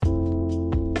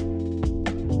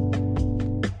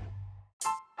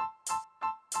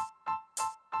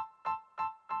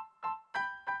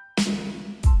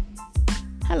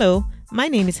Hello, my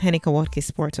name is Henika Watkins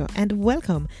Porto, and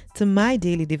welcome to My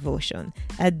Daily Devotion,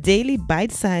 a daily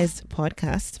bite-sized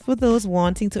podcast for those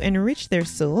wanting to enrich their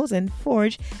souls and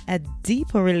forge a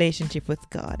deeper relationship with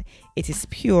God. It is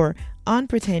pure,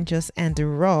 unpretentious, and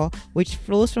raw, which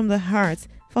flows from the heart,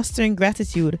 fostering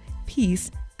gratitude,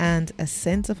 peace, and a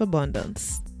sense of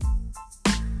abundance.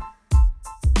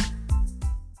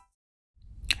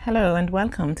 Hello and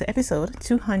welcome to episode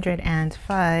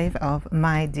 205 of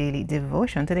My Daily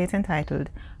Devotion. Today it's entitled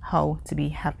How to Be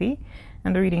Happy,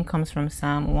 and the reading comes from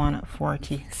Psalm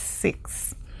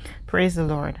 146. Praise the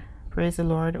Lord,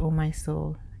 O my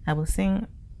soul. I will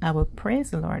praise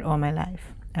the Lord all my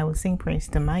life. I will sing praise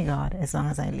to my God as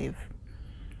long as I live.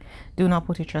 Do not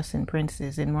put your trust in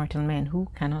princes, in mortal men who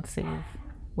cannot save.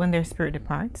 When their spirit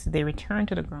departs, they return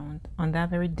to the ground. On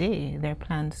that very day, their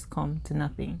plans come to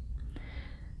nothing.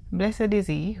 Blessed is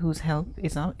he whose help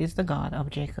is the God of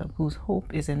Jacob, whose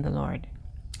hope is in the Lord,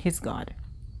 his God,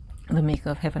 the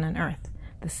maker of heaven and earth,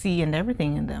 the sea and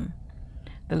everything in them,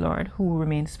 the Lord who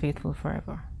remains faithful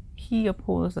forever. He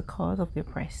upholds the cause of the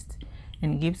oppressed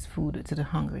and gives food to the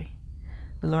hungry.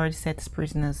 The Lord sets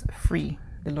prisoners free.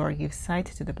 The Lord gives sight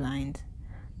to the blind.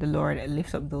 The Lord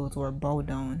lifts up those who are bowed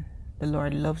down. The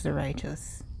Lord loves the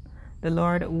righteous. The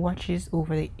Lord watches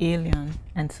over the alien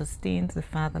and sustains the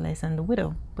fatherless and the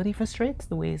widow, but he frustrates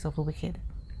the ways of the wicked.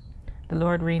 The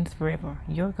Lord reigns forever,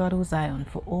 your God, O Zion,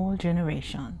 for all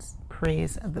generations.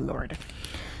 Praise the Lord.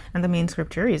 And the main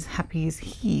scripture is, happy is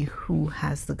he who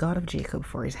has the God of Jacob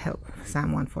for his help.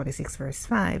 Psalm 146 verse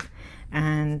 5.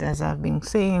 And as I've been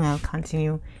saying, I'll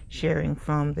continue sharing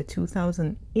from the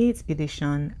 2008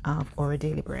 edition of Our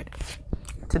Daily Bread.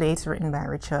 Today it's written by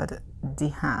Richard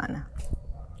Dehaan.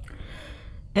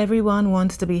 Everyone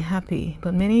wants to be happy,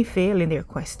 but many fail in their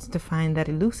quest to find that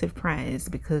elusive prize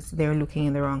because they're looking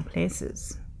in the wrong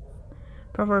places.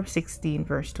 Proverbs 16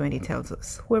 verse 20 tells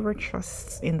us, whoever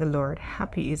trusts in the Lord,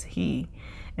 happy is he.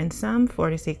 And Psalm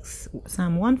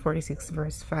 146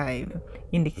 verse 5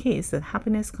 indicates that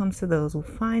happiness comes to those who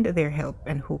find their help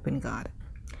and hope in God.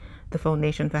 The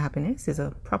foundation for happiness is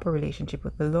a proper relationship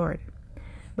with the Lord.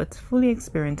 But to fully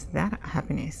experience that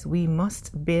happiness, we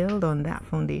must build on that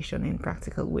foundation in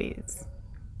practical ways.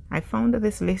 I found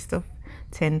this list of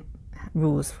 10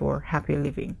 rules for happy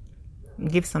living.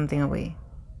 Give something away.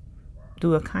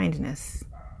 Do a kindness.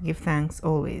 Give thanks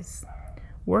always.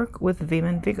 Work with vim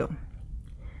and vigor.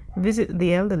 Visit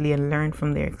the elderly and learn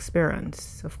from their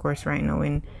experience. Of course, right now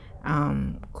in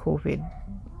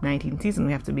COVID-19 season,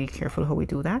 we have to be careful how we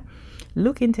do that.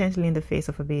 Look intently in the face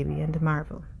of a baby and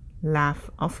marvel. Laugh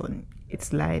often.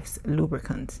 It's life's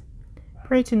lubricant.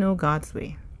 Pray to know God's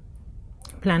way.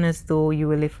 Plan as though you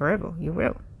will live forever. You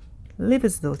will. Live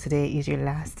as though today is your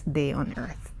last day on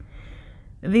earth.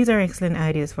 These are excellent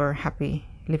ideas for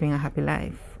living a happy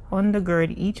life.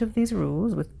 Undergird each of these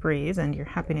rules with praise and your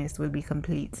happiness will be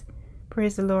complete.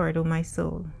 Praise the Lord, O my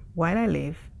soul. While I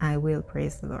live, I will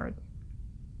praise the Lord.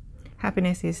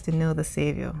 Happiness is to know the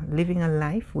Savior, living a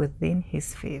life within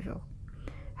his favor.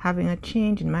 Having a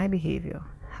change in my behavior.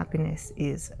 Happiness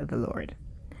is the Lord.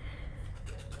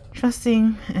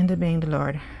 Trusting and obeying the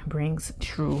Lord brings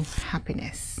true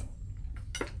happiness.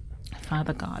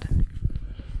 Father God,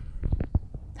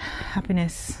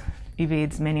 happiness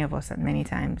evades many of us at many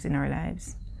times in our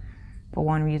lives for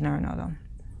one reason or another.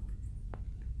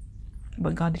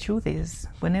 But God, the truth is,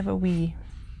 whenever we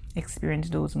experience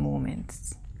those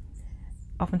moments,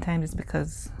 oftentimes it's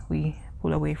because we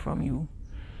pull away from you.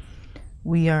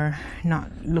 We are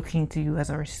not looking to you as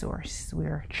our source. We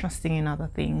are trusting in other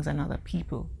things and other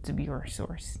people to be our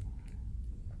source.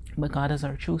 But God is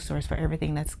our true source for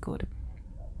everything that's good.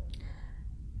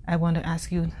 I want to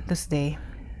ask you this day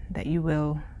that you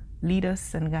will lead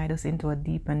us and guide us into a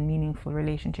deep and meaningful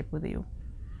relationship with you.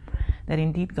 That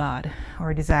indeed, God,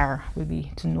 our desire will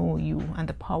be to know you and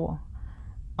the power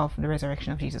of the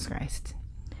resurrection of Jesus Christ.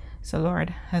 So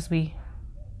Lord, as we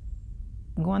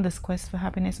go on this quest for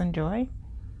happiness and joy,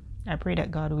 I pray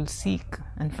that God will seek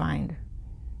and find.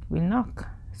 We'll knock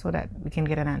so that we can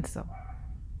get an answer.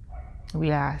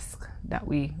 We'll ask that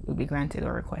we will be granted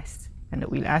our request and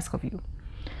that we'll ask of you.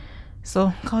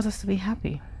 So cause us to be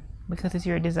happy because it's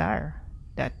your desire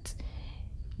that,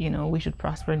 we should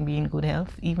prosper and be in good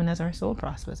health even as our soul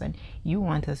prospers. And you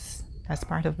want us, as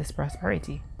part of this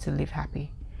prosperity, to live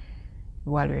happy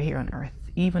while we're here on earth,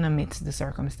 even amidst the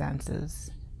circumstances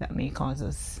that may cause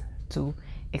us to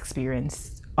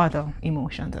experience other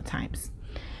emotions at times.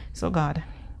 So God,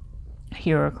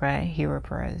 hear our cry, hear our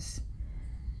prayers,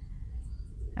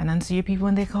 and answer your people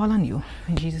when they call on you.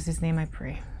 In Jesus' name I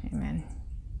pray. Amen.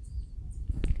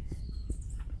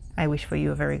 I wish for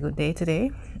you a very good day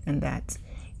today, and that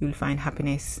you'll find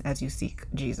happiness as you seek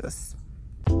Jesus.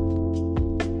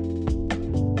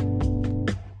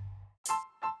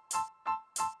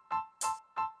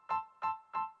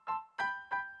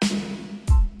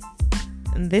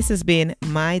 This has been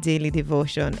my daily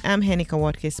devotion. I'm Henika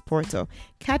Watkins Porto.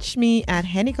 Catch me at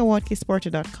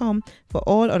henikawatkinsporto.com for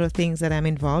all other things that I'm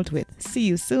involved with. See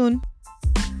you soon.